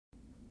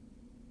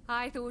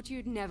I thought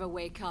you'd never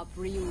wake up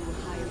real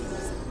high.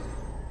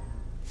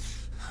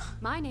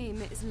 My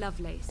name is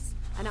Lovelace,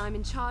 and I'm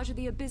in charge of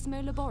the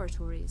Abysmo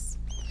Laboratories.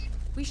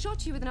 We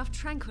shot you with enough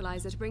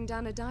tranquilizer to bring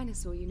down a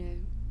dinosaur, you know.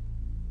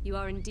 You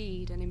are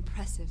indeed an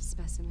impressive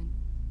specimen.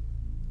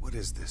 What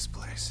is this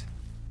place?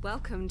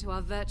 Welcome to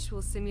our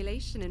virtual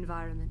simulation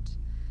environment.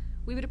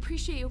 We would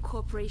appreciate your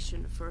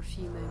cooperation for a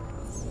few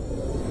moments.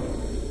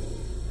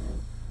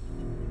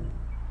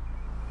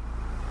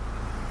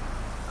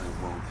 I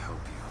won't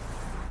help you.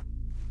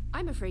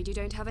 I'm afraid you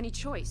don't have any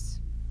choice.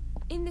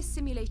 In this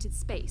simulated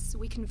space,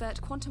 we convert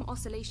quantum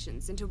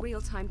oscillations into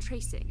real-time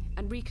tracing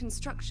and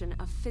reconstruction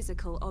of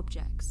physical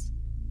objects.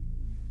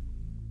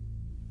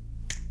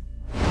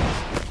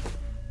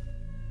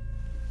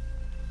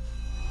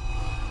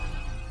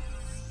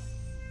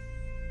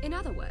 In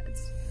other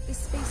words, this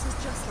space is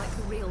just like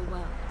the real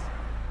world.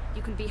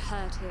 You can be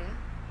hurt here,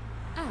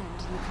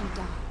 and you can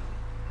die.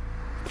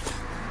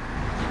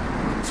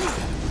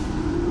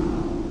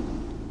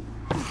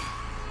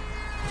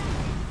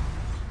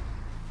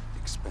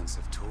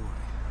 Expensive toy.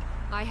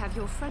 I have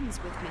your friends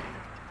with me.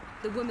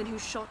 The woman who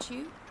shot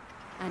you,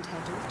 and her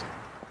daughter.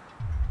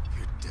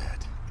 You're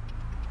dead.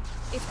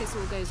 If this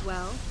all goes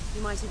well,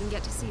 you might even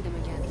get to see them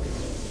again.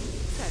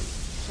 So,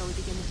 shall we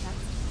begin the test?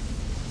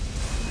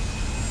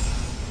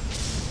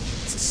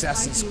 It's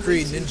Assassin's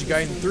Creed Ninja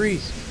Gaiden 3.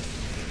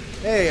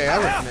 Hey, I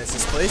recognize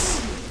this place.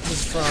 This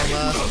is from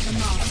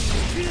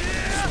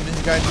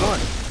Ninja Gaiden 1.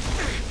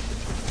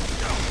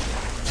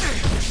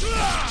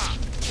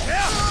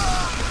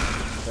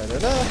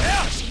 Da-da-da.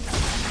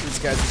 These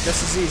guys are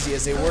just as easy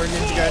as they were in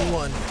Ninja Gaiden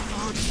 1.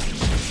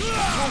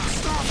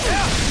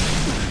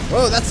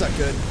 Whoa, that's not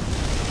good.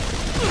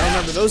 I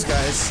remember those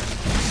guys.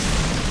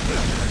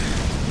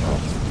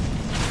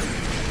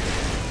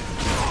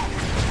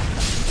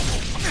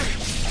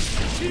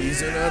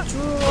 He's in a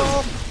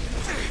drop.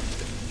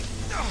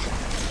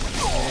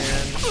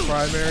 And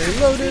primary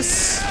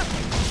Lotus.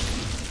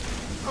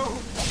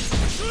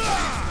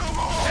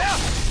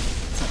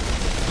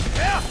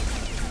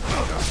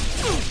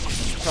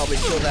 Probably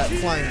kill that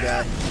flying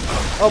guy.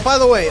 Oh, by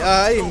the way,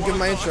 I didn't even give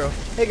my intro.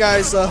 Hey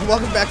guys,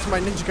 welcome back to my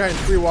Ninja Gaiden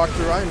 3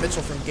 walkthrough. I'm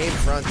Mitchell from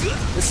Gamefront.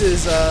 This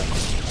is, I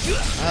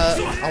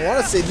want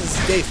to say this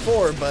is day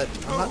 4, but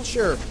I'm not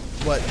sure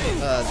what day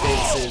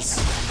this is.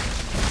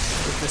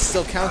 If this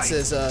still counts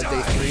as day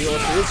 3 or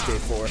if it is day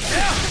 4.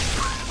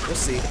 We'll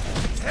see.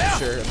 I'm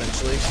sure,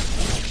 eventually.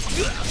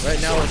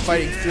 Right now we're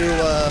fighting through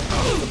the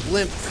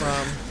blimp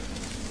from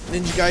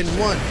Ninja Gaiden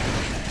 1.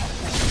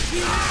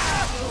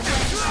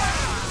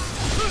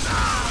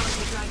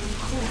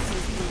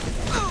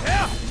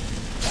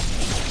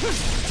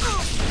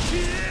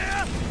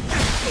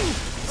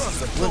 This is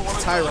the blimp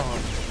Tyron.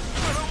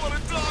 I don't want to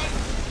die.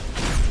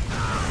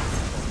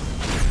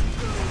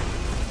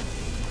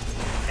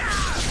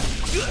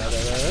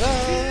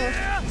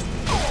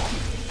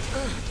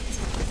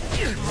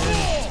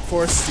 Of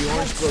course, the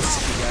orange glow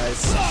sticky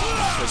guys.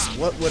 Because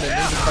what would a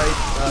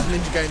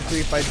Ninja Gaiden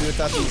 3 fight do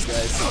without these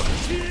guys?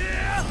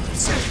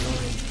 So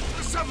annoying.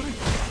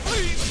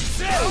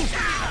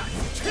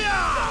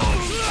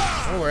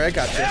 Don't worry, I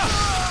got you. I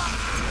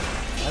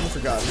haven't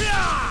forgotten.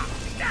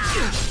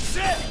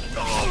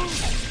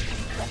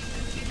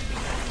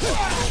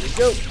 There we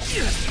go.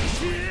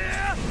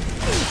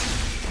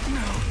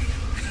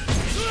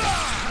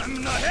 I'm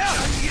not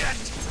done yet.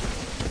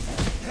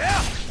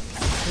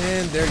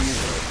 And there you go.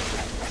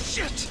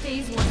 Shit.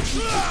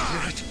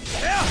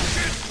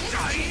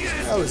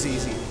 That was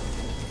easy.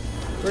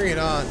 Bring it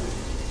on.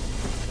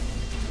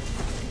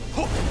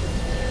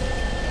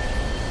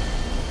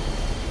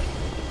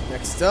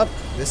 Next up,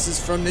 this is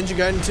from Ninja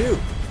Gaiden 2.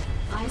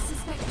 I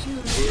suspect you.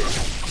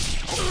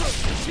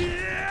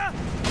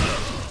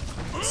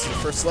 This is the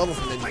first level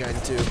from Ninja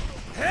Gaiden 2.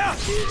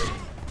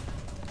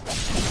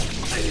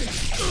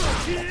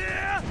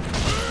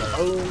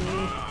 Oh.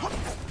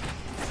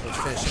 Let's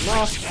finish him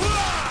off.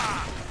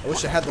 I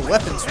wish I had the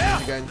weapons from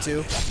Ninja Gaiden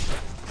 2.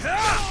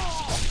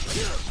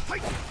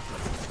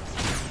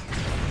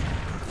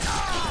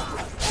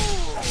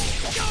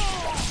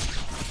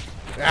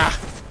 Ah!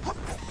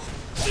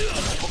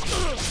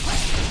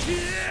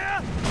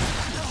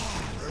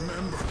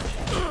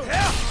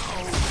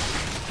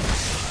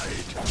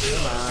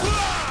 Come on.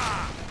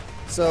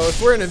 So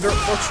if we're in a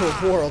virtual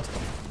world,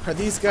 are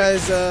these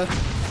guys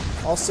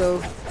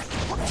also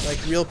like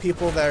real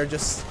people that are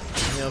just,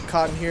 you know,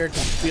 caught in here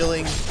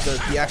feeling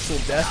the actual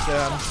death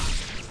that I'm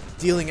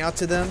dealing out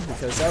to them?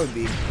 Because that would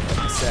be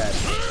sad.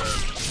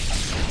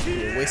 It'd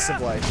be a waste of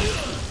life.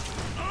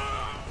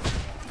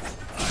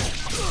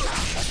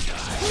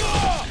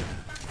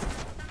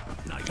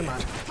 Come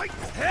on.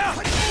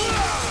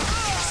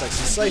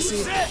 Slicey,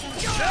 slicey.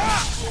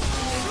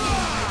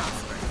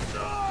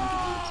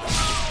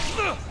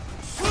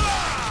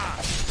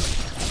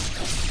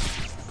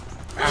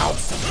 Ow!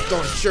 Stop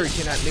throwing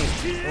shuriken at me.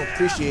 I don't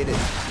appreciate it.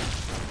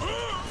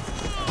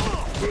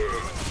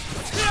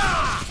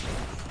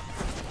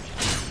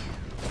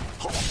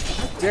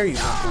 How dare you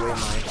knock away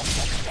my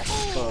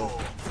bow?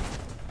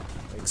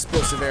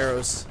 Explosive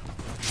arrows.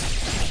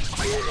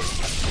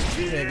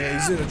 Yeah,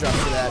 he's gonna drop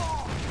for that.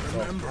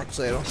 Well,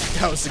 actually, I don't think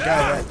that was the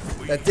guy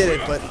that did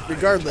it, but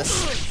regardless,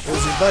 it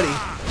was your buddy.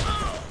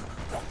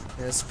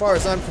 And as far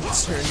as I'm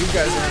concerned, you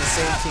guys are on the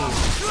same team,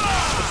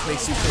 which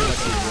makes you pretty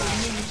much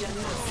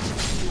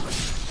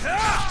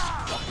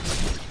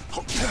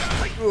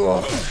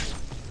equal.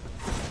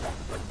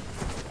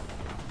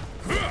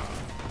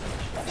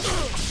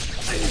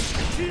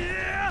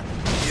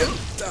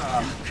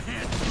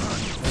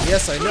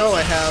 Yes, I know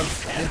I have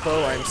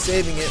info. I'm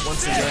saving it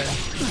once again,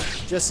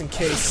 just in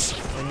case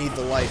I need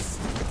the life.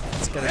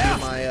 It's gonna be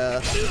my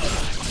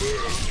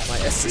my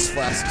Estus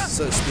flask,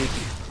 so to speak.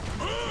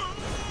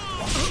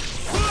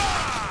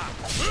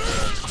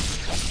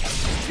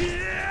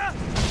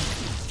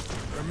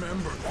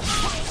 Remember.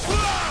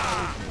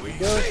 There we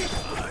go.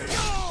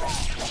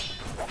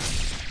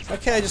 Why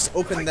can't I just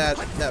open that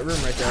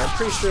room right there? I'm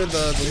pretty sure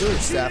the lunar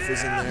staff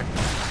was in there.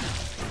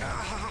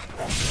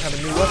 I have a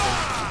new weapon.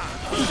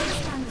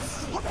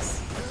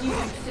 You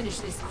can finish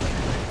this quick.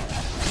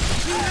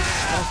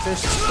 I'll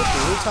finish this quickly.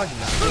 What are you talking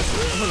about?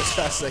 I'm going as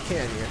fast as I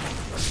can here.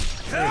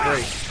 Give me a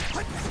break.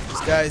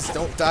 These guys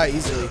don't die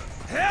easily.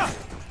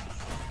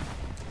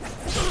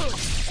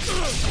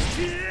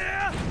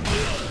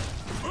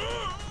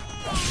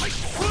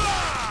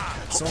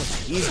 It's so much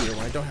easier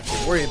when I don't have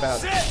to worry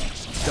about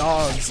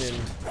dogs and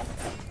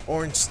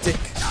orange stick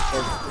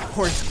or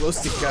orange glow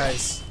stick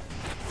guys.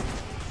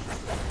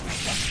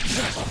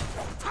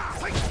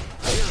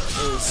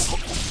 Those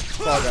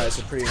claw guys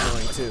are pretty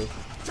annoying too.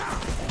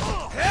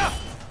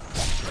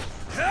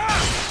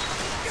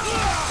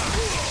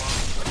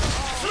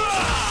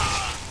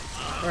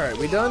 Alright,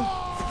 we done?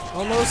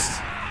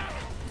 Almost?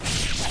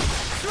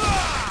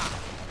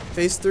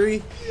 Phase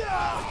 3?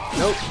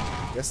 Nope,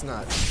 guess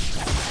not.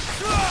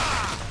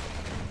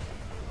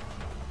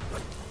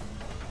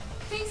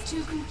 Phase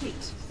 2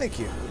 complete. Thank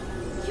you.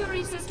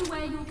 Curious as to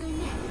where you'll go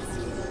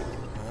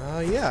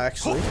next? Yeah,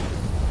 actually.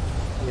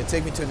 You gonna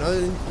take me to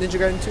another Ninja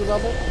Gaiden 2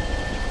 level?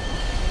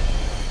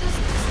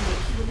 Doesn't this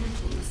make you a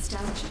little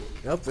nostalgic?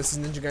 Nope, this is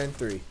Ninja Gaiden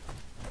 3.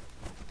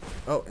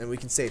 Oh, and we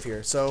can save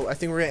here. So I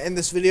think we're gonna end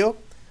this video.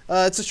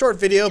 It's a short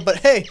video, but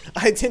hey,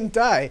 I didn't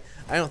die.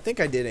 I don't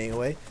think I did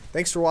anyway.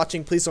 Thanks for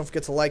watching. Please don't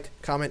forget to like,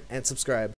 comment, and subscribe.